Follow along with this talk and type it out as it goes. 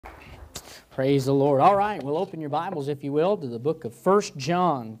Praise the Lord. All right, we'll open your Bibles, if you will, to the book of 1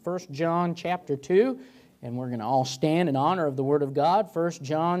 John. 1 John chapter 2, and we're going to all stand in honor of the Word of God. 1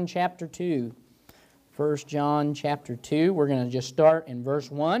 John chapter 2. 1 John chapter 2, we're going to just start in verse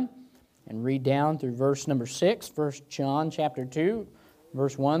 1 and read down through verse number 6. 1 John chapter 2,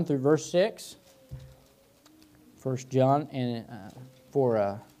 verse 1 through verse 6. 1 John, and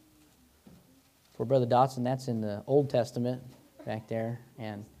for Brother Dotson, that's in the Old Testament back there,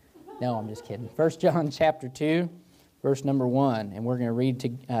 and no, I'm just kidding. 1 John chapter 2, verse number 1, and we're going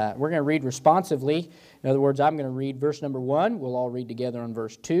to read responsively. In other words, I'm going to read verse number 1. We'll all read together on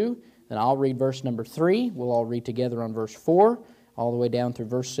verse 2. Then I'll read verse number 3. We'll all read together on verse 4, all the way down through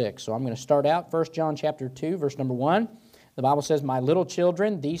verse 6. So I'm going to start out 1 John chapter 2, verse number 1. The Bible says, "My little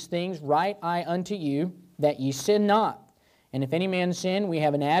children, these things write I unto you, that ye sin not. And if any man sin, we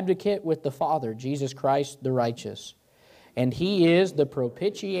have an advocate with the Father, Jesus Christ the righteous. And He is the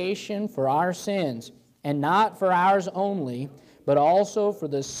propitiation for our sins, and not for ours only, but also for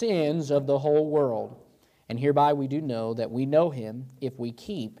the sins of the whole world. And hereby we do know that we know Him, if we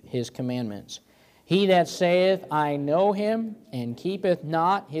keep His commandments. He that saith, I know Him, and keepeth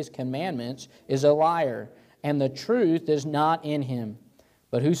not His commandments, is a liar, and the truth is not in him.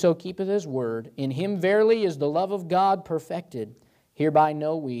 But whoso keepeth His word, in him verily is the love of God perfected. Hereby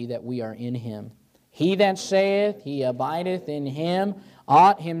know we that we are in Him. He that saith he abideth in Him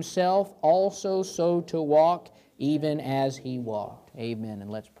ought himself also so to walk, even as He walked." Amen. And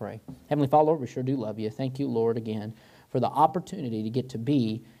let's pray. Heavenly Father, Lord, we sure do love You. Thank You, Lord, again, for the opportunity to get to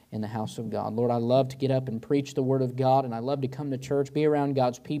be in the house of God. Lord, I love to get up and preach the Word of God, and I love to come to church, be around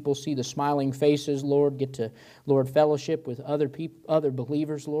God's people, see the smiling faces, Lord, get to, Lord, fellowship with other people, other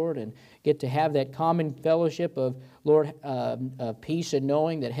believers, Lord, and get to have that common fellowship of, Lord, peace and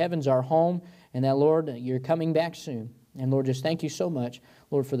knowing that heaven's our home, and that, Lord, You're coming back soon. And, Lord, just thank You so much,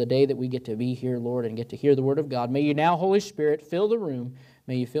 Lord, for the day that we get to be here, Lord, and get to hear the Word of God. May You now, Holy Spirit, fill the room.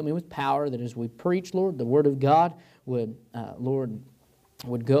 May You fill me with power, that as we preach, Lord, the Word of God would, Lord,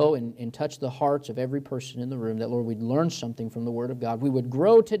 would go and touch the hearts of every person in the room, that, Lord, we'd learn something from the Word of God. We would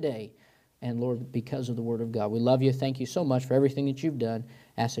grow today, and, Lord, because of the Word of God. We love You. Thank You so much for everything that You've done.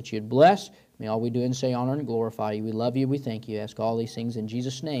 Ask that You'd bless. May all we do and say honor and glorify You. We love You. We thank You. Ask all these things in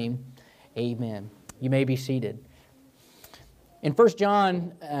Jesus' name. Amen. You may be seated. In 1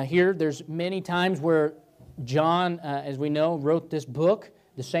 John here, there's many times where John, as we know, wrote this book.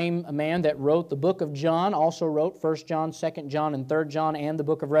 The same man that wrote the book of John also wrote 1 John, 2 John, and 3 John, and the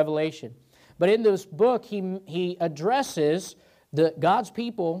book of Revelation. But in this book, he addresses God's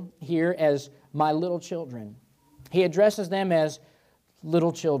people here as my little children. He addresses them as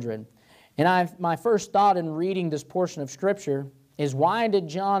little children. And my first thought in reading this portion of Scripture is, why did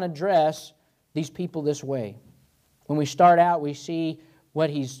John address these people this way? When we start out, we see that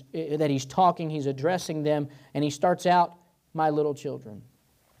he's talking, he's addressing them, and he starts out, my little children.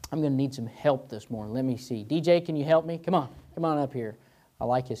 I'm going to need some help this morning. Let me see. DJ, can you help me? Come on up here. I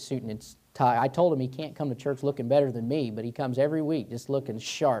like his suit and its tie. I told him he can't come to church looking better than me, but he comes every week just looking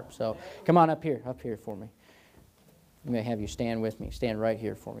sharp. So come on up here for me. I'm going to have you stand with me. Stand right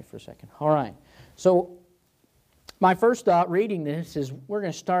here for me for a second. All right. So my first thought reading this is, we're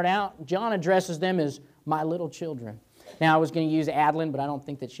going to start out, John addresses them as my little children. Now, I was going to use Adlin, but I don't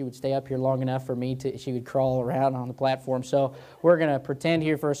think that she would stay up here long enough for me to, she would crawl around on the platform. So we're going to pretend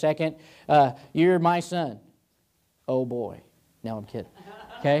here for a second. You're my son. Oh, boy. No, I'm kidding.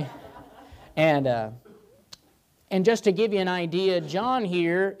 Okay? And just to give you an idea, John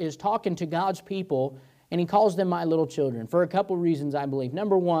here is talking to God's people, and he calls them my little children for a couple reasons, I believe.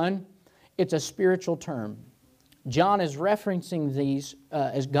 Number one, it's a spiritual term. John is referencing these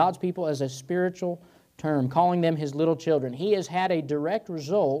as God's people as a spiritual term, calling them His little children. He has had a direct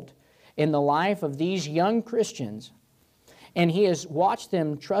result in the life of these young Christians, and He has watched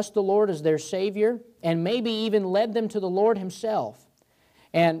them trust the Lord as their Savior, and maybe even led them to the Lord Himself.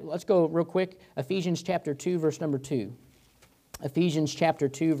 And let's go real quick, Ephesians chapter 2, verse number 2. Ephesians chapter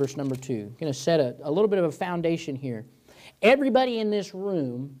 2, verse number 2. I'm going to set a little bit of a foundation here. Everybody in this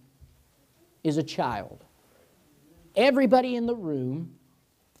room is a child. Everybody in the room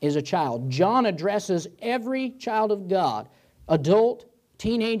is a child. John addresses every child of God, adult,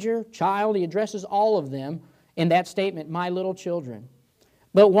 teenager, child. He addresses all of them in that statement, my little children.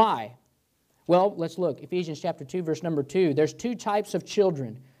 But why? Well, let's look. Ephesians chapter 2, verse number 2. There's two types of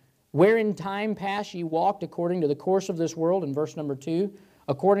children. Where in time past ye walked according to the course of this world, in verse number 2,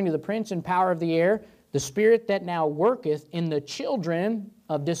 according to the prince and power of the air, the spirit that now worketh in the children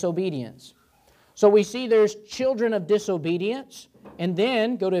of disobedience. So we see there's children of disobedience. And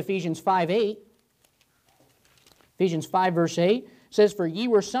then go to Ephesians 5:8. Ephesians 5 verse 8. says, "For ye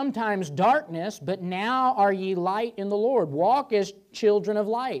were sometimes darkness, but now are ye light in the Lord. Walk as children of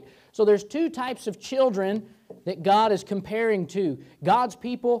light." So there's two types of children that God is comparing to. God's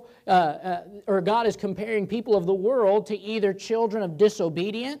people, or God is comparing people of the world to either children of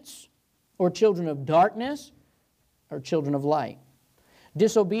disobedience, or children of darkness, or children of light.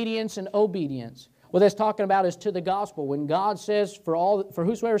 Disobedience and obedience. What that's talking about is to the gospel. When God says, for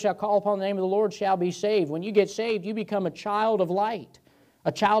whosoever shall call upon the name of the Lord shall be saved. When you get saved, you become a child of light,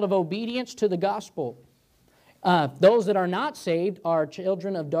 a child of obedience to the gospel. Those that are not saved are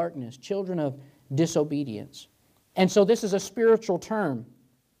children of darkness, children of disobedience. And so this is a spiritual term.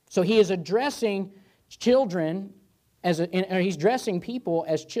 So he is addressing children, he's addressing people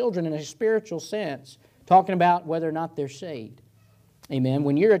as children in a spiritual sense, talking about whether or not they're saved. Amen.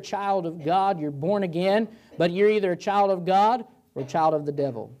 When you're a child of God, you're born again, but you're either a child of God or a child of the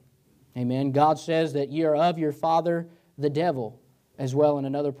devil. Amen. God says that you are of your father, the devil, as well in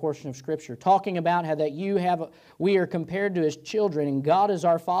another portion of Scripture, talking about how that we are compared to His children, and God is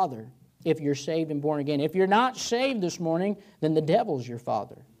our Father if you're saved and born again. If you're not saved this morning, then the devil's your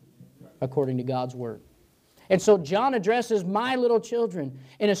father, according to God's Word. And so John addresses my little children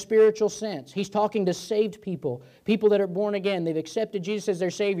in a spiritual sense. He's talking to saved people, people that are born again. They've accepted Jesus as their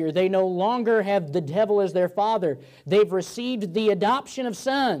Savior. They no longer have the devil as their father. They've received the adoption of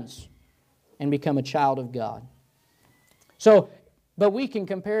sons and become a child of God. So, but we can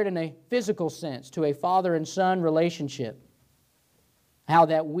compare it in a physical sense to a father and son relationship. How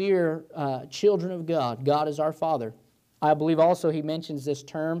that we're children of God. God is our Father. I believe also he mentions this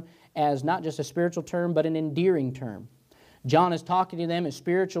term as not just a spiritual term, but an endearing term. John is talking to them as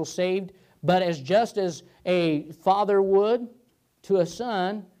spiritual saved, but as just as a father would to a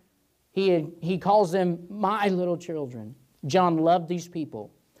son, he calls them my little children. John loved these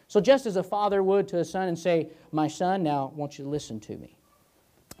people. So just as a father would to a son and say, my son, now I want you to listen to me.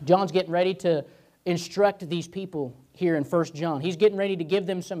 John's getting ready to instruct these people here in 1 John. He's getting ready to give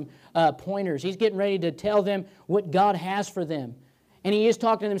them some pointers. He's getting ready to tell them what God has for them. And he is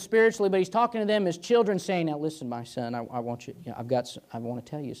talking to them spiritually, but he's talking to them as children, saying, now listen, my son, I want you, I want to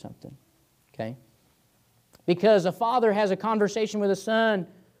tell you something. Okay? Because a father has a conversation with a son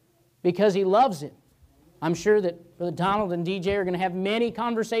because he loves him. I'm sure that Brother Donald and DJ are going to have many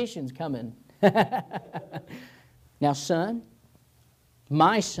conversations coming. Now, son,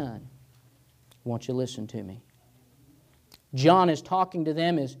 my son, I want you to listen to me. John is talking to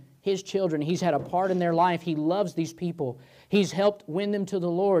them as his children. He's had a part in their life. He loves these people. He's helped win them to the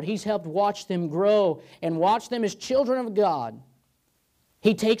Lord. He's helped watch them grow and watch them as children of God.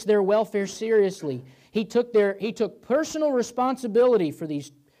 He takes their welfare seriously. He took personal responsibility for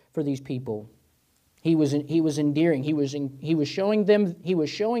these people. He was endearing. He was showing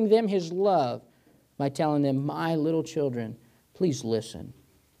them his love by telling them, my little children, please listen.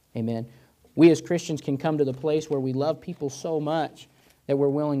 Amen. We as Christians can come to the place where we love people so much that we're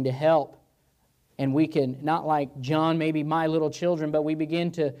willing to help. And we can, not like John, maybe my little children, but we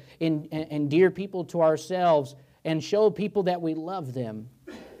begin to endear people to ourselves and show people that we love them.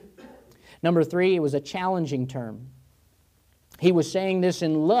 Number 3, it was a challenging term. He was saying this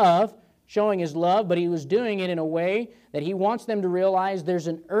in love, showing his love, but he was doing it in a way that he wants them to realize there's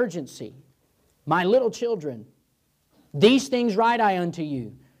an urgency. My little children, these things write I unto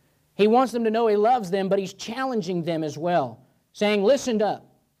you. He wants them to know he loves them, but he's challenging them as well, saying, listen up,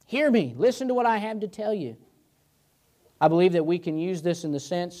 hear me, listen to what I have to tell you. I believe that we can use this in the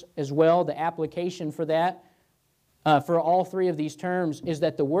sense as well, the application for that, for all 3 of these terms, is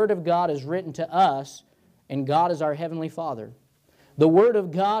that the Word of God is written to us, and God is our Heavenly Father. The Word of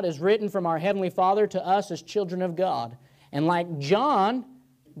God is written from our Heavenly Father to us as children of God. And like John,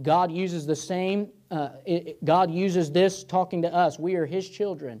 God uses the same, God uses this talking to us. We are His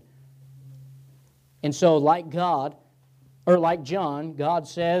children. And so like God, or like John, God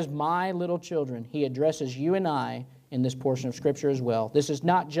says, my little children. He addresses you and I in this portion of Scripture as well. This is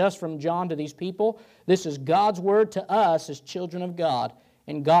not just from John to these people. This is God's Word to us as children of God.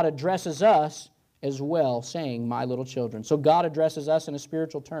 And God addresses us as well, saying, my little children. So God addresses us in a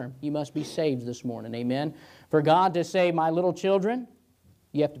spiritual term. You must be saved this morning. Amen. For God to say, my little children,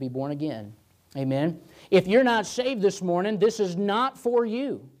 you have to be born again. Amen. If you're not saved this morning, this is not for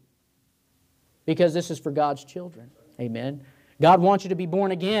you. Because this is for God's children. Amen. God wants you to be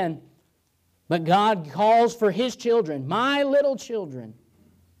born again. But God calls for His children, my little children.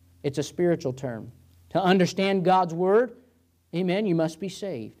 It's a spiritual term. To understand God's Word, amen, you must be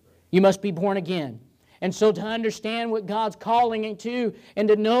saved. You must be born again. And so to understand what God's calling you to, and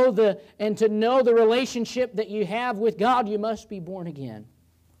to know the relationship that you have with God, you must be born again.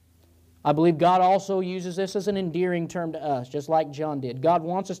 I believe God also uses this as an endearing term to us, just like John did. God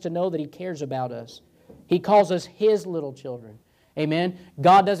wants us to know that He cares about us. He calls us His little children. Amen?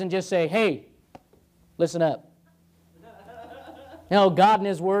 God doesn't just say, hey, listen up. No, God in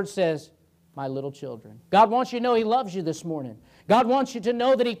His Word says, my little children. God wants you to know He loves you this morning. God wants you to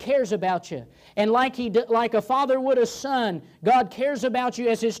know that He cares about you. And like a father would a son, God cares about you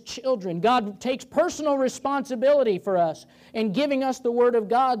as His children. God takes personal responsibility for us in giving us the Word of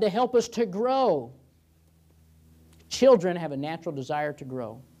God to help us to grow. Children have a natural desire to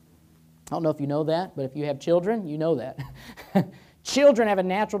grow. I don't know if you know that, but if you have children, you know that. Children have a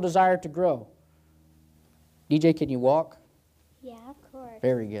natural desire to grow. DJ, can you walk? Yeah, of course.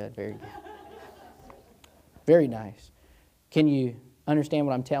 Very good, very good. Very nice. Can you understand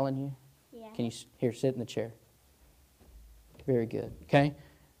what I'm telling you? Yeah. Can you, here, sit in the chair. Very good, okay?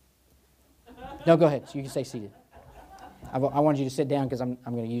 No, go ahead. So you can stay seated. I want you to sit down because I'm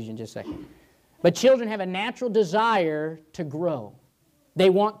going to use you in just a second. But children have a natural desire to grow. They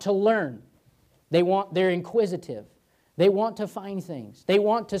want to learn. They're inquisitive. They want to find things. They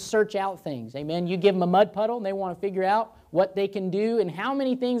want to search out things. Amen. You give them a mud puddle and they want to figure out what they can do and how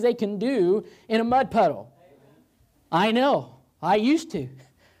many things they can do in a mud puddle. I know. I used to.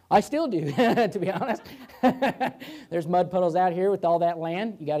 I still do, to be honest. There's mud puddles out here with all that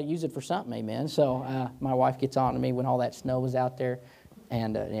land. You got to use it for something, amen. So my wife gets on to me when all that snow was out there.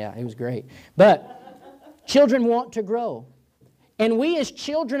 And yeah, it was great. But children want to grow. And we as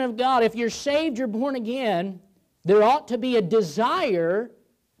children of God, if you're saved, you're born again, there ought to be a desire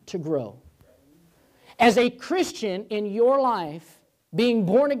to grow. As a Christian in your life, being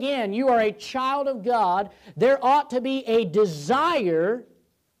born again, you are a child of God, there ought to be a desire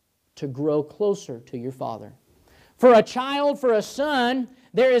to grow closer to your Father. For a child, for a son,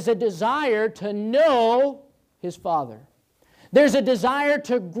 there is a desire to know his Father. There's a desire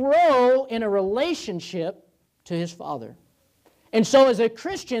to grow in a relationship to his Father. And so as a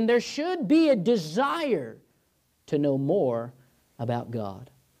Christian, there should be a desire to know more about God.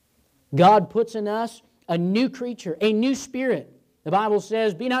 God puts in us a new creature, a new spirit. The Bible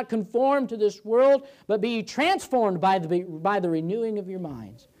says, be not conformed to this world, but be ye transformed by the renewing of your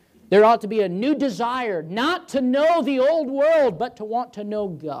minds. There ought to be a new desire, not to know the old world, but to want to know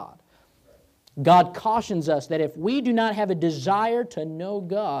God. God cautions us that if we do not have a desire to know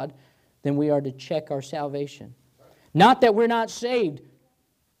God, then we are to check our salvation. Not that we're not saved,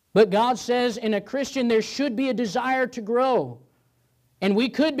 but God says in a Christian there should be a desire to grow. And we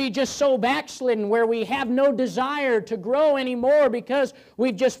could be just so backslidden where we have no desire to grow anymore because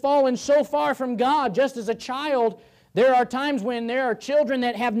we've just fallen so far from God. Just as a child, there are times when there are children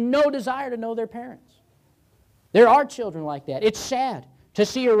that have no desire to know their parents. There are children like that. It's sad to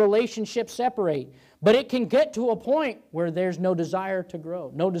see a relationship separate. But it can get to a point where there's no desire to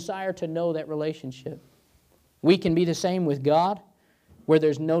grow, no desire to know that relationship. We can be the same with God, where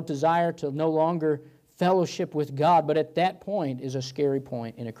there's no desire to no longer fellowship with God, but at that point is a scary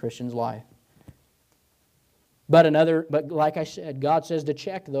point in a Christian's life. But like I said, God says to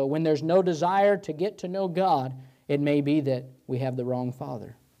check, though, when there's no desire to get to know God, it may be that we have the wrong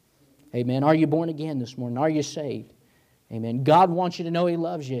Father. Amen. Are you born again this morning? Are you saved? Amen. God wants you to know He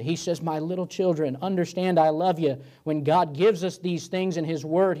loves you. He says, my little children, understand I love you. When God gives us these things in His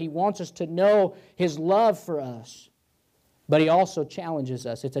Word, He wants us to know His love for us. But He also challenges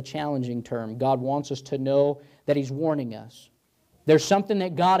us. It's a challenging term. God wants us to know that He's warning us. There's something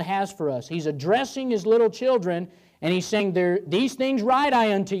that God has for us. He's addressing His little children, and He's saying, these things write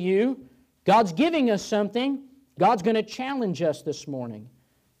I unto you. God's giving us something. God's going to challenge us this morning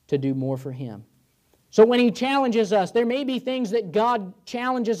to do more for Him. So when He challenges us, there may be things that God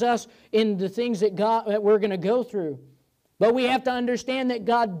challenges us in the things that we're going to go through. But we have to understand that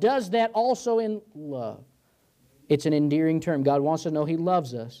God does that also in love. It's an endearing term. God wants to know He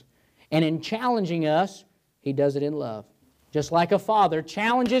loves us. And in challenging us, He does it in love. Just like a father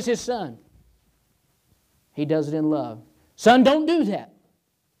challenges his son, He does it in love. Son, don't do that.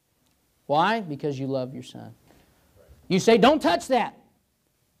 Why? Because you love your son. You say, don't touch that.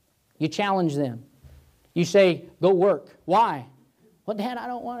 You challenge them. You say, go work. Why? Well, Dad, I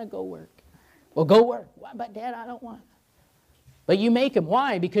don't want to go work. Well, go work. Why? But Dad, I don't want. But you make them.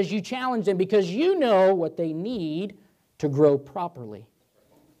 Why? Because you challenge them. Because you know what they need to grow properly.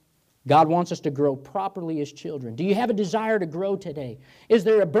 God wants us to grow properly as children. Do you have a desire to grow today? Is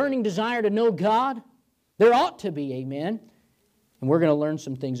there a burning desire to know God? There ought to be, amen. And we're going to learn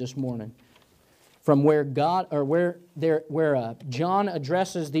some things this morning from where John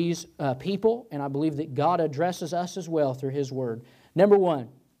addresses these people, and I believe that God addresses us as well through His Word. Number one,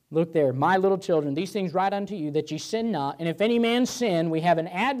 Look there. My little children, these things write unto you, that ye sin not. And if any man sin, we have an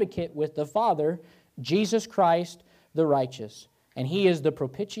advocate with the Father, Jesus Christ the righteous. And He is the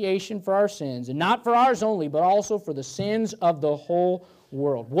propitiation for our sins, and not for ours only, but also for the sins of the whole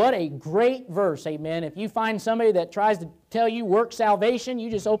world. What a great verse, amen. If you find somebody that tries to tell you work salvation,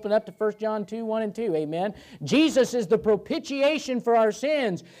 you just open up to 1 John 2, 1 and 2, amen. Jesus is the propitiation for our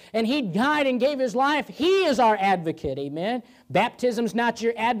sins, and He died and gave His life. He is our advocate, amen. Baptism's not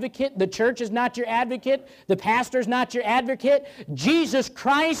your advocate. The church is not your advocate. The pastor's not your advocate. Jesus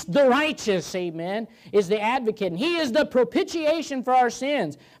Christ the righteous, amen, is the advocate. And He is the propitiation for our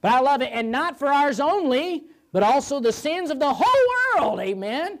sins. But I love it, and not for ours only, but also the sins of the whole world,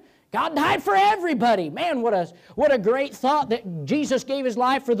 amen. God died for everybody. Man, what a great thought that Jesus gave His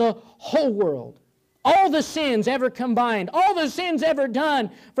life for the whole world. All the sins ever combined, all the sins ever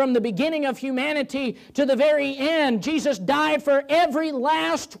done from the beginning of humanity to the very end, Jesus died for every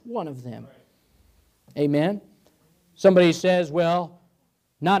last one of them. Amen. Somebody says, well,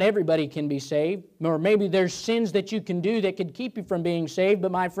 not everybody can be saved, or maybe there's sins that you can do that could keep you from being saved,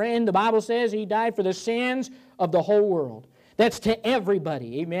 but my friend, the Bible says He died for the sins of the whole world. That's to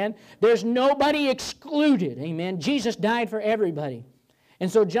everybody, amen. There's nobody excluded, amen. Jesus died for everybody.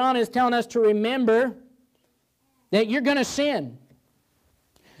 And so John is telling us to remember that you're going to sin.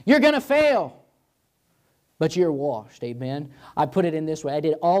 You're going to fail. But you're washed, amen. I put it in this way. I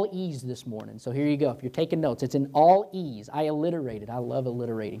did all E's this morning. So here you go. If you're taking notes, it's in all E's. I alliterated. I love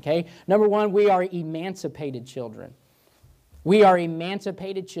alliterating, okay? Number one, we are emancipated children. We are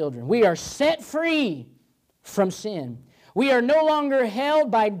emancipated children. We are set free from sin. We are no longer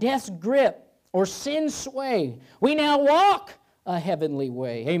held by death's grip or sin's sway. We now walk a heavenly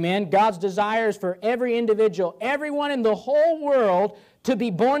way. Amen. God's desire is for every individual, everyone in the whole world to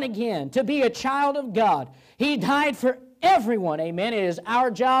be born again, to be a child of God. He died for everyone. Amen. It is our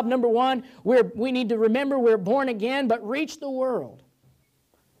job, number one, we need to remember we're born again, but reach the world.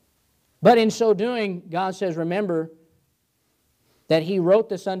 But in so doing, God says, remember that He wrote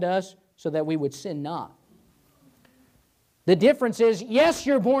this unto us so that we would sin not. The difference is, yes,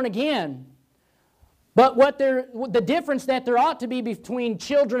 you're born again, but the difference that there ought to be between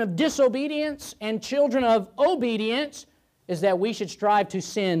children of disobedience and children of obedience is that we should strive to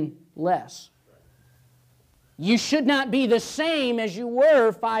sin less. You should not be the same as you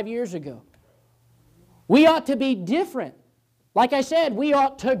were 5 years ago. We ought to be different. Like I said, we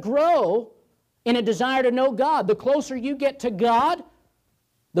ought to grow in a desire to know God. The closer you get to God,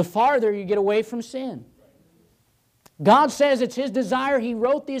 the farther you get away from sin. God says it's His desire. He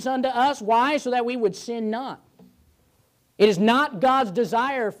wrote these unto us. Why? So that we would sin not. It is not God's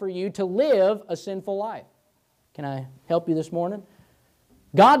desire for you to live a sinful life. Can I help you this morning?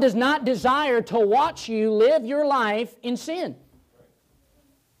 God does not desire to watch you live your life in sin.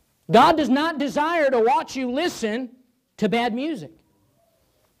 God does not desire to watch you listen to bad music.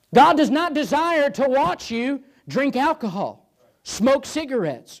 God does not desire to watch you drink alcohol, smoke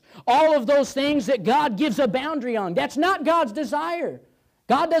cigarettes, all of those things that God gives a boundary on. That's not God's desire.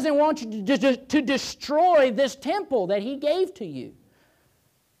 God doesn't want you to destroy this temple that He gave to you.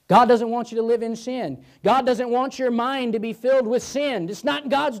 God doesn't want you to live in sin. God doesn't want your mind to be filled with sin. It's not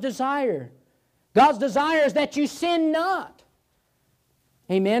God's desire. God's desire is that you sin not.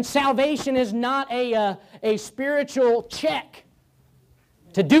 Amen. Salvation is not a spiritual check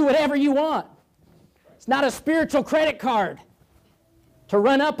to do whatever you want. It's not a spiritual credit card to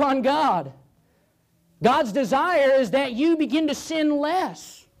run up on God. God's desire is that you begin to sin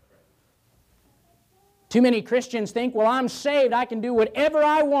less. Too many Christians think, well, I'm saved, I can do whatever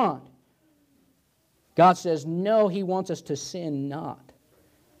I want. God says, no, He wants us to sin not.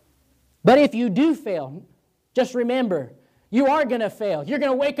 But if you do fail, just remember, you are going to fail. You're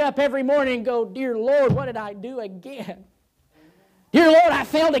going to wake up every morning and go, dear Lord, what did I do again? Dear Lord, I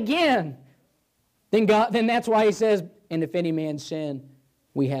failed again. Then that's why He says, and if any man sin,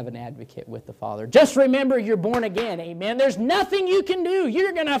 we have an advocate with the Father. Just remember you're born again, amen? There's nothing you can do.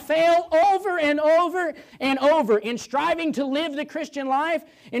 You're going to fail over and over and over. In striving to live the Christian life,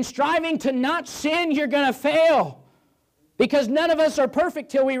 in striving to not sin, you're going to fail. Because none of us are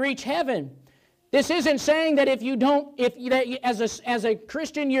perfect till we reach heaven. This isn't saying that as a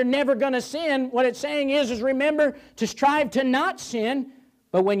Christian you're never going to sin. What it's saying is remember to strive to not sin,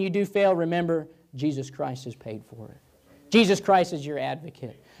 but when you do fail, remember Jesus Christ has paid for it. Jesus Christ is your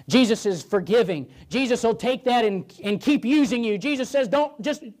advocate. Jesus is forgiving. Jesus will take that and keep using you. Jesus says, don't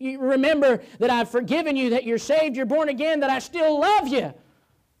just remember that I've forgiven you, that you're saved, you're born again, that I still love you.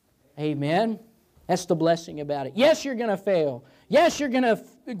 Amen. That's the blessing about it. Yes, you're going to fail. Yes, you're going to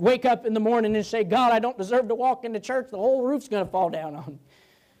wake up in the morning and say, God, I don't deserve to walk into church. The whole roof's going to fall down on me.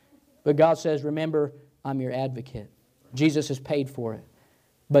 But God says, remember, I'm your advocate. Jesus has paid for it.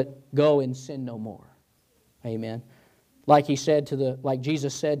 But go and sin no more. Amen. Like Jesus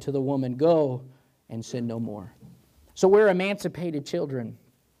said to the woman, go and sin no more. So we're emancipated children.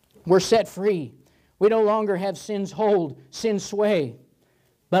 We're set free. We no longer have sin's hold, sin's sway.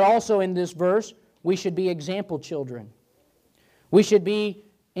 But also in this verse, we should be example children. We should be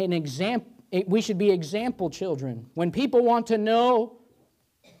example children. When people want to know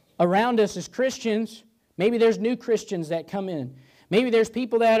around us as Christians, maybe there's new Christians that come in. Maybe there's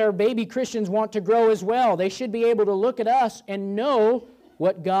people that are baby Christians want to grow as well. They should be able to look at us and know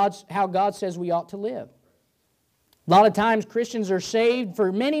how God says we ought to live. A lot of times Christians are saved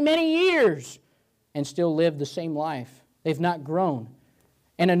for many, many years and still live the same life. They've not grown.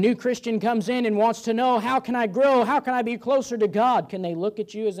 And a new Christian comes in and wants to know, how can I grow? How can I be closer to God? Can they look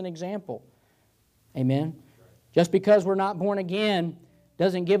at you as an example? Amen? Just because we're not born again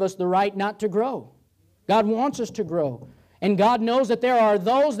doesn't give us the right not to grow. God wants us to grow. And God knows that there are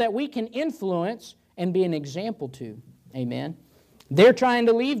those that we can influence and be an example to. Amen? They're trying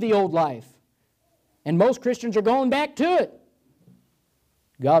to leave the old life. And most Christians are going back to it.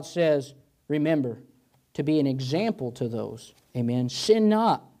 God says, remember, to be an example to those. Amen. Sin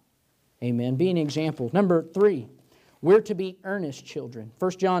not. Amen. Be an example. Number 3, we're to be earnest children.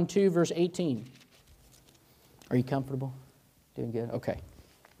 1 John 2, verse 18. Are you comfortable? Doing good? Okay.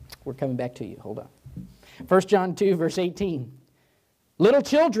 We're coming back to you. Hold on. 1 John 2, verse 18. Little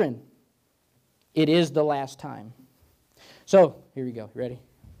children, it is the last time. So, here we go. You ready?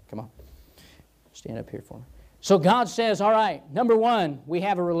 Come on. Stand up here for me. So God says, all right, number 1, we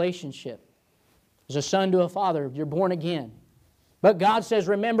have a relationship. As a son to a father, you're born again. But God says,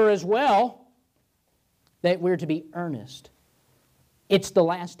 remember as well that we're to be earnest. It's the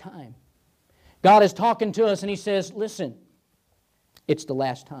last time. God is talking to us and He says, listen, it's the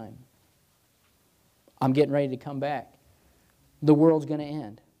last time. I'm getting ready to come back. The world's going to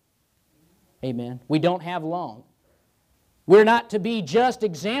end. Amen. We don't have long. We're not to be just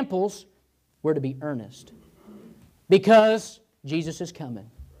examples. We're to be earnest. Because Jesus is coming.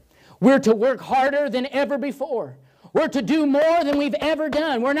 We're to work harder than ever before. We're to do more than we've ever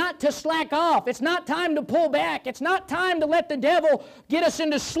done. We're not to slack off. It's not time to pull back. It's not time to let the devil get us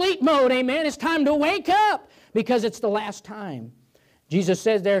into sleep mode. Amen. It's time to wake up because it's the last time. Jesus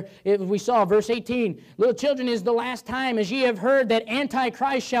says there, we saw verse 18, little children, is the last time, as ye have heard that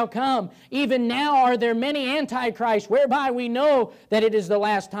Antichrist shall come. Even now are there many Antichrists, whereby we know that it is the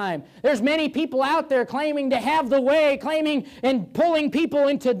last time. There's many people out there claiming to have the way, claiming and pulling people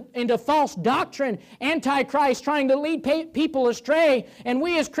into false doctrine. Antichrist trying to lead people astray. And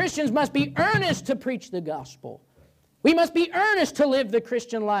we as Christians must be earnest to preach the gospel. We must be earnest to live the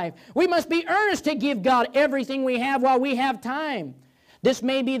Christian life. We must be earnest to give God everything we have while we have time. This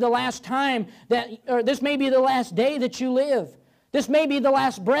may be the last time or this may be the last day that you live. This may be the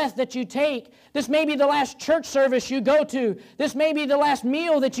last breath that you take. This may be the last church service you go to. This may be the last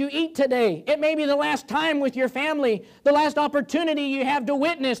meal that you eat today. It may be the last time with your family, the last opportunity you have to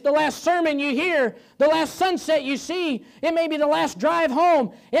witness, the last sermon you hear, the last sunset you see. It may be the last drive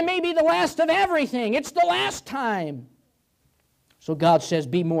home. It may be the last of everything. It's the last time. So God says,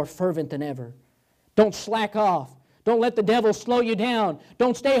 be more fervent than ever. Don't slack off. Don't let the devil slow you down.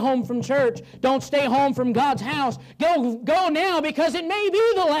 Don't stay home from church. Don't stay home from God's house. Go now, because it may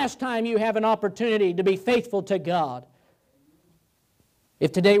be the last time you have an opportunity to be faithful to God.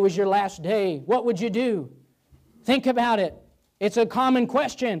 If today was your last day, what would you do? Think about it. It's a common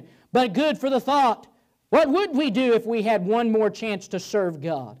question, but good for the thought. What would we do if we had one more chance to serve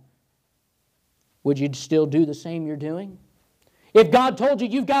God? Would you still do the same you're doing? If God told you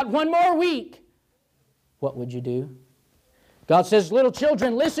you've got one more week, what would you do? God says, little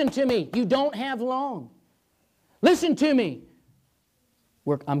children, listen to me. You don't have long. Listen to me.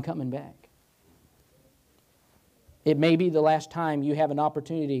 I'm coming back. It may be the last time you have an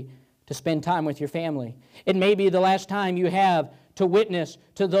opportunity to spend time with your family. It may be the last time you have to witness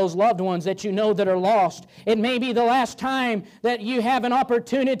to those loved ones that you know that are lost. It may be the last time that you have an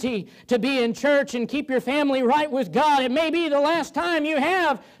opportunity to be in church and keep your family right with God. It may be the last time you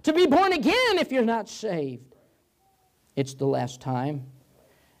have to be born again if you're not saved. It's the last time.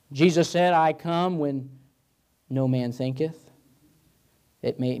 Jesus said, I come when no man thinketh.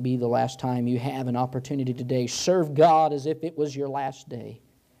 It may be the last time you have an opportunity today. Serve God as if it was your last day.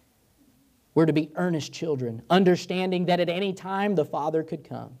 We're to be earnest children, understanding that at any time the Father could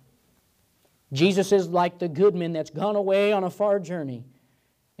come. Jesus is like the goodman that's gone away on a far journey,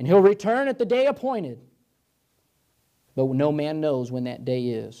 and He'll return at the day appointed. But no man knows when that day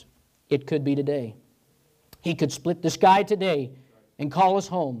is. It could be today. He could split the sky today and call us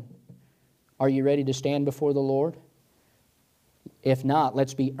home. Are you ready to stand before the Lord? If not,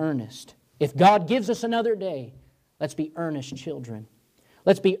 let's be earnest. If God gives us another day, let's be earnest children.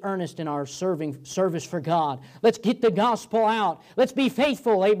 Let's be earnest in our service for God. Let's get the gospel out. Let's be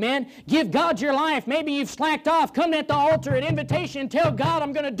faithful, amen? Give God your life. Maybe you've slacked off. Come at the altar at invitation and tell God,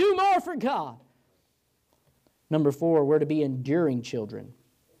 I'm going to do more for God. Number 4, we're to be enduring children.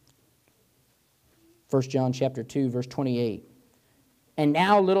 1 John chapter 2, verse 28. And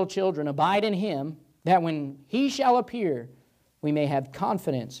now, little children, abide in Him, that when He shall appear, we may have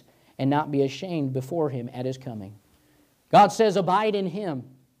confidence and not be ashamed before Him at His coming. God says, abide in Him.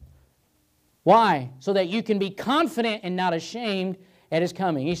 Why? So that you can be confident and not ashamed at His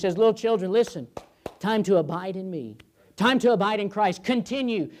coming. He says, little children, listen, time to abide in me. Time to abide in Christ.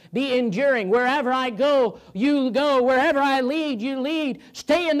 Continue. Be enduring. Wherever I go, you go. Wherever I lead, you lead.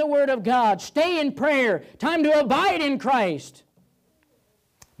 Stay in the Word of God. Stay in prayer. Time to abide in Christ.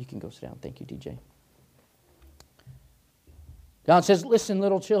 You can go sit down. Thank you, DJ. God says, listen,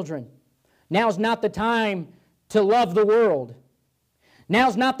 little children, now's not the time to love the world.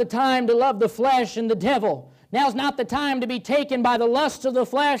 Now's not the time to love the flesh and the devil. Now's not the time to be taken by the lust of the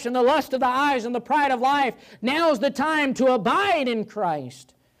flesh and the lust of the eyes and the pride of life. Now's the time to abide in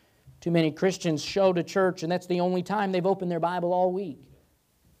Christ. Too many Christians show to church, and that's the only time they've opened their Bible all week.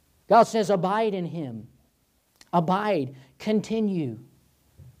 God says, abide in Him. Abide. Continue.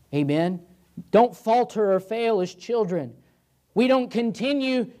 Amen. Don't falter or fail as children. We don't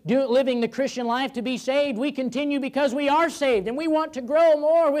continue living the Christian life to be saved. We continue because we are saved, and we want to grow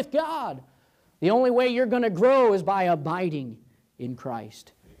more with God. The only way you're going to grow is by abiding in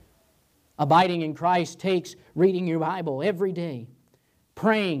Christ. Abiding in Christ takes reading your Bible every day,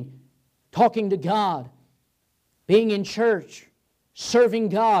 praying, talking to God, being in church, serving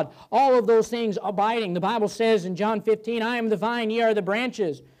God. All of those things, abiding. The Bible says in John 15, I am the vine, ye are the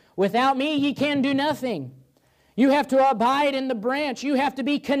branches. Without me, ye can do nothing. You have to abide in the branch. You have to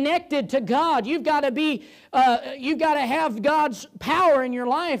be connected to God. You've got to have God's power in your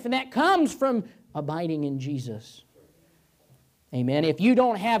life, and that comes from abiding in Jesus. Amen. If you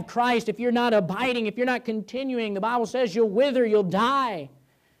don't have Christ, if you're not abiding, if you're not continuing, the Bible says you'll wither, you'll die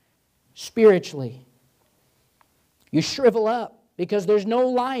spiritually. You shrivel up because there's no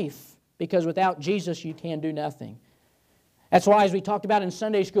life, because without Jesus you can do nothing. That's why, as we talked about in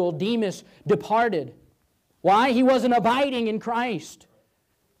Sunday school, Demas departed. Why? He wasn't abiding in Christ.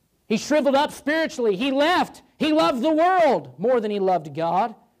 He shriveled up spiritually. He left. He loved the world more than he loved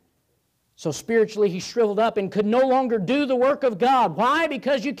God. So spiritually he shriveled up and could no longer do the work of God. Why?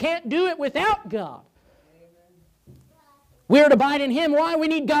 Because you can't do it without God. We're to abide in Him. Why? We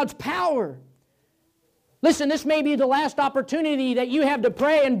need God's power. Listen, this may be the last opportunity that you have to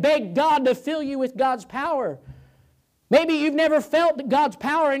pray and beg God to fill you with God's power. Maybe you've never felt God's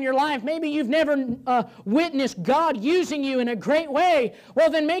power in your life. Maybe you've never witnessed God using you in a great way. Well,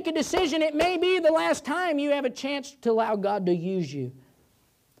 then make a decision. It may be the last time you have a chance to allow God to use you.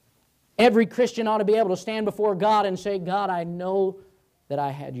 Every Christian ought to be able to stand before God and say, God, I know that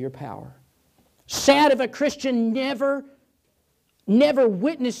I had your power. Sad if a Christian never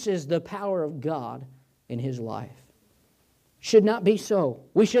witnesses the power of God in his life. Should not be so.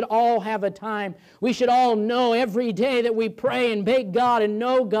 We should all have a time. We should all know every day that we pray and beg God and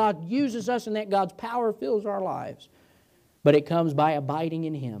know God uses us and that God's power fills our lives. But it comes by abiding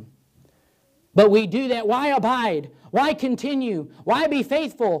in Him. But we do that. Why abide? Why continue? Why be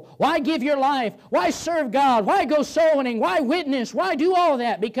faithful? Why give your life? Why serve God? Why go soul winning? Why witness? Why do all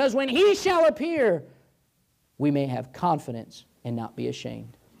that? Because when He shall appear, we may have confidence and not be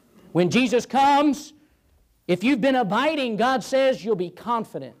ashamed. When Jesus comes, if you've been abiding, God says you'll be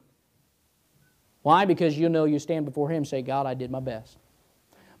confident. Why? Because you know you stand before Him and say, God, I did my best.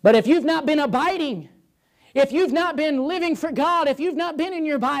 But if you've not been abiding, if you've not been living for God, if you've not been in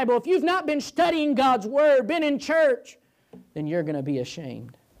your Bible, if you've not been studying God's Word, been in church, then you're going to be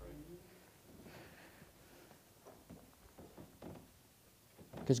ashamed.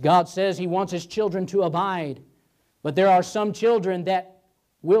 Because God says He wants His children to abide. But there are some children that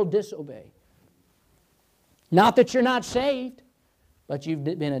will disobey. Not that you're not saved, but you've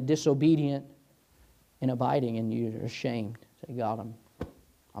been a disobedient in abiding and you're ashamed. Say, God,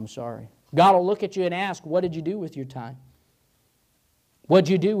 I'm sorry. God will look at you and ask, what did you do with your time? What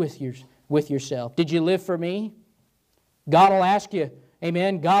did you do with yourself? Did you live for me? God will ask you,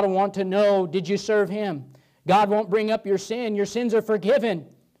 amen. God will want to know, did you serve Him? God won't bring up your sin. Your sins are forgiven.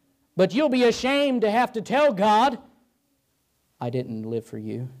 But you'll be ashamed to have to tell God, I didn't live for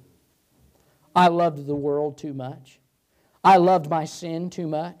you. I loved the world too much. I loved my sin too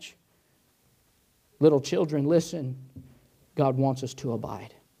much. Little children, listen. God wants us to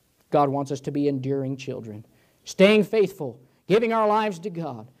abide. God wants us to be enduring children, staying faithful, giving our lives to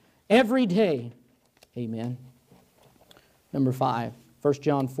God every day. Amen. Number 5, 1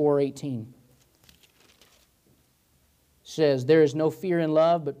 John 4:18 says, there is no fear in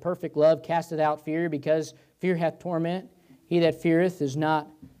love, but perfect love casteth out fear, because fear hath torment. He that feareth is not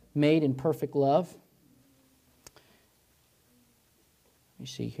made in perfect love. Let me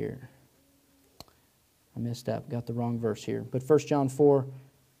see here. I messed up, got the wrong verse here. But 1 John 4,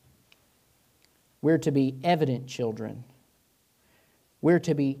 we're to be evident children. We're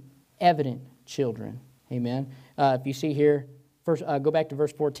to be evident children. Amen. If you see here, first, go back to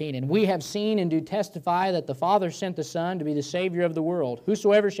verse 14. And we have seen and do testify that the Father sent the Son to be the Savior of the world.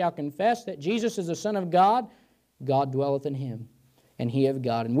 Whosoever shall confess that Jesus is the Son of God, God dwelleth in him, and he of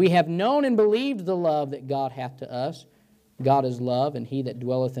God. And we have known and believed the love that God hath to us. God is love, and he that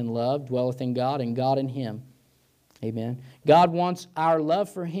dwelleth in love dwelleth in God, and God in him. Amen. God wants our love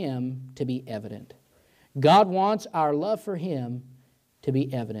for him to be evident. God wants our love for him to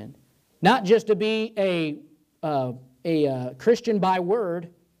be evident. Not just to be a Christian by word,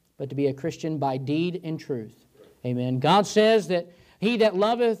 but to be a Christian by deed and truth. Amen. God says that he that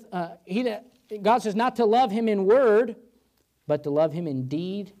loveth, God says not to love him in word, but to love him in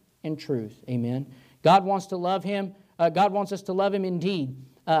deed and truth. Amen. God wants to love him. God wants us to love him in deed.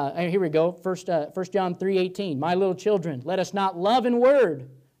 Here we go. 1 John 3:18. My little children, let us not love in word,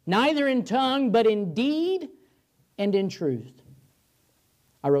 neither in tongue, but in deed and in truth.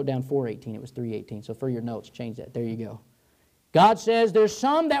 I wrote down 4:18. It was 3:18. So for your notes, change that. There you go. God says there's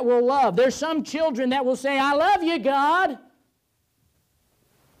some that will love. There's some children that will say, I love you, God.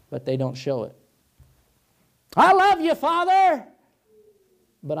 But they don't show it. I love you, Father.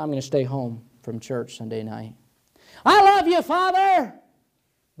 But I'm going to stay home from church Sunday night. I love you, Father.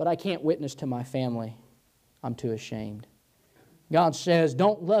 But I can't witness to my family. I'm too ashamed. God says,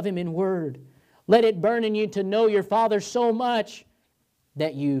 don't love him in word. Let it burn in you to know your Father so much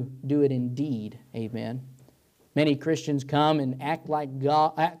that you do it in deed. Amen. Many Christians come and act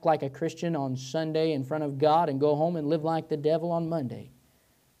like a Christian on Sunday in front of God and go home and live like the devil on Monday.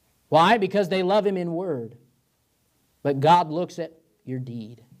 Why? Because they love him in word. But God looks at your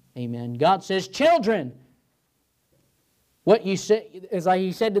deed. Amen. God says, children, what you say, as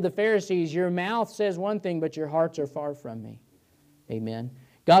he said to the Pharisees, your mouth says one thing, but your hearts are far from me. Amen.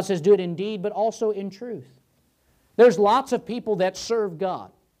 God says, do it in deed, but also in truth. There's lots of people that serve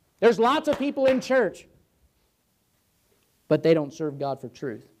God. There's lots of people in church, but they don't serve God for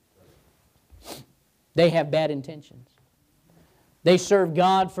truth. They have bad intentions. They serve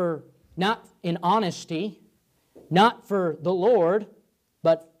God for not in honesty, not for the Lord,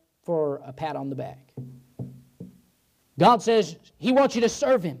 but for a pat on the back. God says he wants you to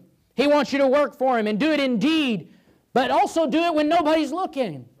serve him. He wants you to work for him and do it in deed, but also do it when nobody's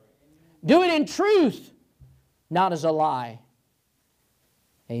looking. Do it in truth, not as a lie.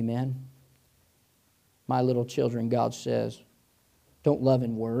 Amen. My little children, God says, don't love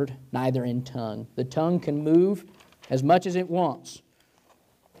in word, neither in tongue. The tongue can move as much as it wants.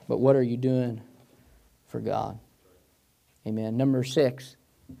 But what are you doing for God? Amen. Number 6.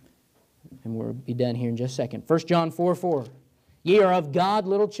 And we'll be done here in just a second. 1 John 4:4. Ye are of God,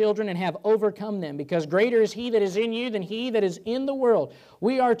 little children, and have overcome them, because greater is he that is in you than he that is in the world.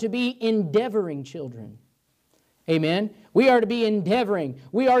 We are to be endeavoring children. Amen. We are to be endeavoring.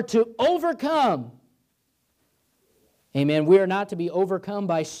 We are to overcome. Amen. We are not to be overcome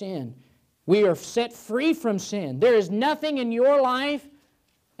by sin. We are set free from sin. There is nothing in your life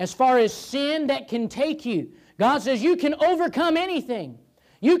as far as sin that can take you. God says you can overcome anything.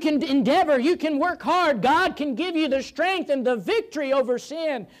 You can endeavor. You can work hard. God can give you the strength and the victory over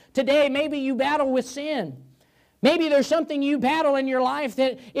sin. Today, maybe you battle with sin. Maybe there's something you battle in your life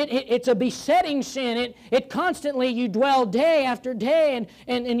that it's a besetting sin. It constantly, you dwell day after day,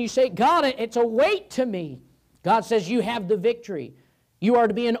 and you say, God, it's a weight to me. God says you have the victory. You are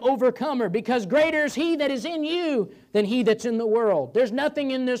to be an overcomer, because greater is he that is in you than he that's in the world. There's nothing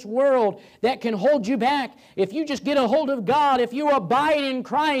in this world that can hold you back. If you just get a hold of God, if you abide in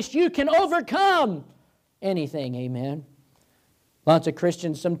Christ, you can overcome anything. Amen. Lots of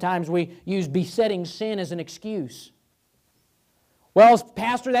Christians, sometimes we use besetting sin as an excuse. Well,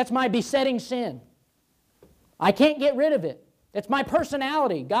 Pastor, that's my besetting sin. I can't get rid of it. It's my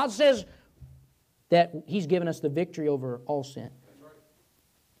personality. God says that he's given us the victory over all sin.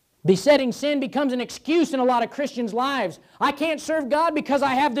 Besetting sin becomes an excuse in a lot of Christians' lives. I can't serve God because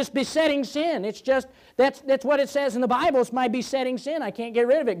I have this besetting sin. It's just, that's what it says in the Bible. It's my besetting sin. I can't get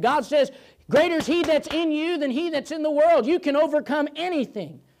rid of it. God says, greater is he that's in you than he that's in the world. You can overcome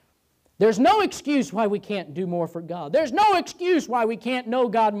anything. There's no excuse why we can't do more for God. There's no excuse why we can't know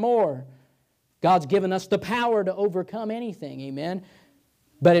God more. God's given us the power to overcome anything, amen?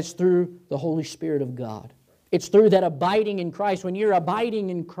 But it's through the Holy Spirit of God. It's through that abiding in Christ. When you're abiding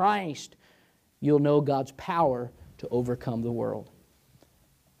in Christ, you'll know God's power to overcome the world.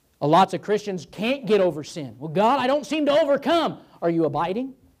 Lots of Christians can't get over sin. Well, God, I don't seem to overcome. Are you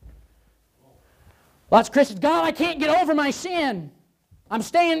abiding? Lots of Christians, God, I can't get over my sin. I'm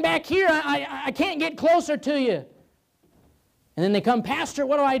staying back here. I can't get closer to you. And then they come, Pastor,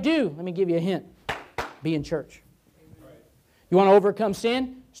 what do I do? Let me give you a hint. Be in church. You want to overcome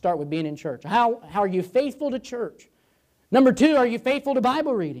sin? Start with being in church. How are you faithful to church? Number 2, are you faithful to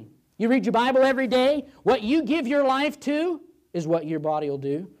Bible reading? You read your Bible every day. What you give your life to is what your body will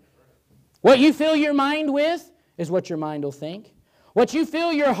do. What you fill your mind with is what your mind will think. What you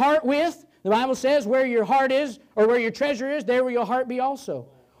fill your heart with, the Bible says, where your heart is or where your treasure is, there will your heart be also.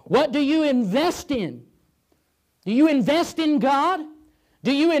 What do you invest in? Do you invest in God?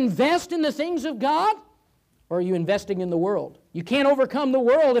 Do you invest in the things of God? Or are you investing in the world? You can't overcome the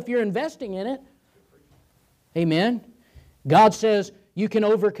world if you're investing in it. Amen. God says you can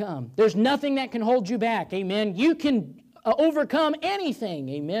overcome. There's nothing that can hold you back. Amen. You can overcome anything.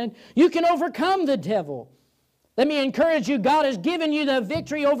 Amen. You can overcome the devil. Let me encourage you, God has given you the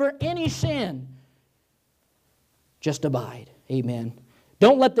victory over any sin. Just abide. Amen.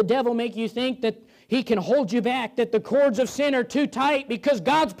 Don't let the devil make you think that he can hold you back, that the cords of sin are too tight because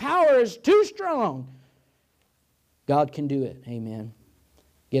God's power is too strong. God can do it. Amen.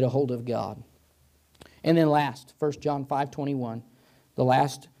 Get a hold of God. And then last, 1 John 5:21, the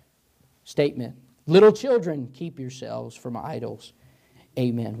last statement. Little children, keep yourselves from idols.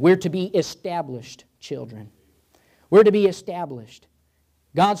 Amen. We're to be established children. We're to be established.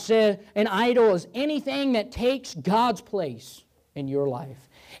 God said an idol is anything that takes God's place in your life.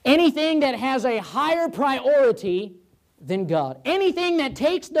 Anything that has a higher priority than God. Anything that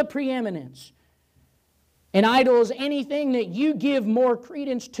takes the preeminence. An idol is anything that you give more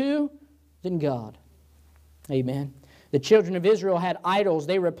credence to than God. Amen. The children of Israel had idols.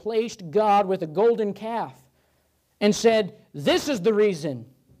 They replaced God with a golden calf and said, this is the reason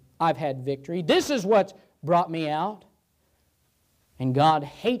I've had victory. This is what's brought me out. And God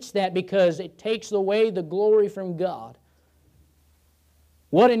hates that because it takes away the glory from God.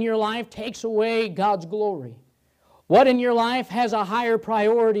 What in your life takes away God's glory? What in your life has a higher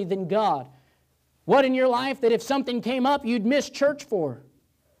priority than God? What in your life that if something came up, you'd miss church for?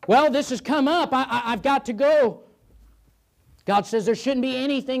 Well, this has come up. I've got to go. God says there shouldn't be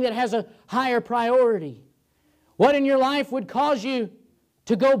anything that has a higher priority. What in your life would cause you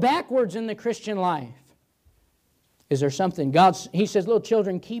to go backwards in the Christian life? Is there something? He says, little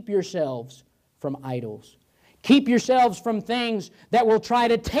children, keep yourselves from idols. Keep yourselves from things that will try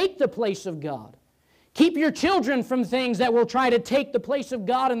to take the place of God. Keep your children from things that will try to take the place of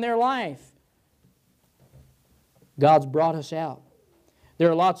God in their life. God's brought us out.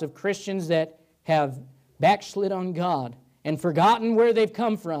 There are lots of Christians that have backslid on God and forgotten where they've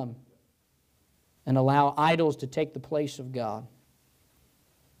come from and allow idols to take the place of God.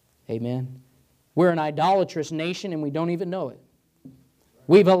 Amen. We're an idolatrous nation and we don't even know it.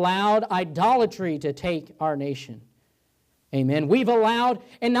 We've allowed idolatry to take our nation. Amen. We've allowed,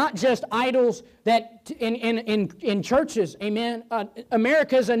 and not just idols that in churches. Amen.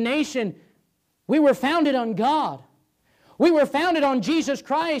 America is a nation. We were founded on God. We were founded on Jesus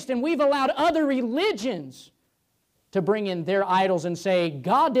Christ, and we've allowed other religions to bring in their idols and say,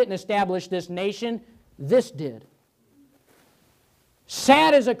 God didn't establish this nation, this did.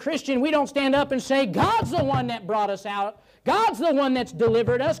 Sad as a Christian, we don't stand up and say, God's the one that brought us out. God's the one that's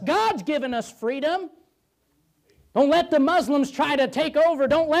delivered us. God's given us freedom. Don't let the Muslims try to take over.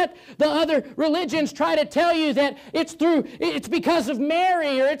 Don't let the other religions try to tell you that it's because of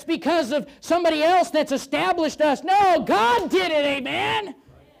Mary or it's because of somebody else that's established us. No, God did it, amen?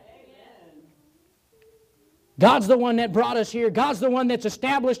 God's the one that brought us here. God's the one that's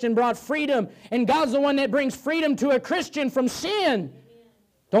established and brought freedom. And God's the one that brings freedom to a Christian from sin.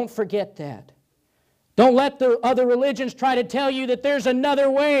 Don't forget that. Don't let the other religions try to tell you that there's another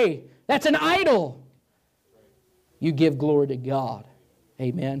way. That's an idol. You give glory to God.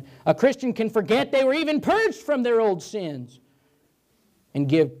 Amen. A Christian can forget they were even purged from their old sins and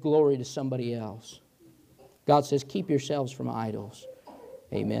give glory to somebody else. God says, keep yourselves from idols.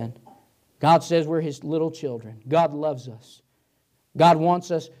 Amen. God says we're His little children. God loves us. God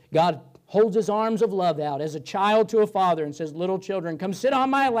wants us. God holds His arms of love out as a child to a father and says, little children, come sit on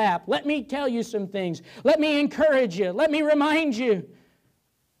my lap. Let me tell you some things. Let me encourage you. Let me remind you.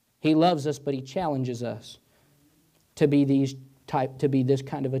 He loves us, but He challenges us to be this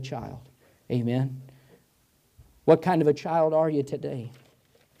kind of a child. Amen. What kind of a child are you today?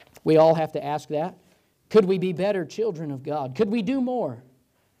 We all have to ask that. Could we be better children of God? Could we do more?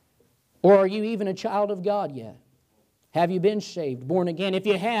 Or are you even a child of God yet? Have you been saved, born again? If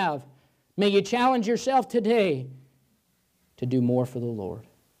you have, may you challenge yourself today to do more for the Lord.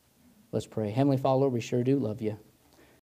 Let's pray. Heavenly Father, Lord, we sure do love you.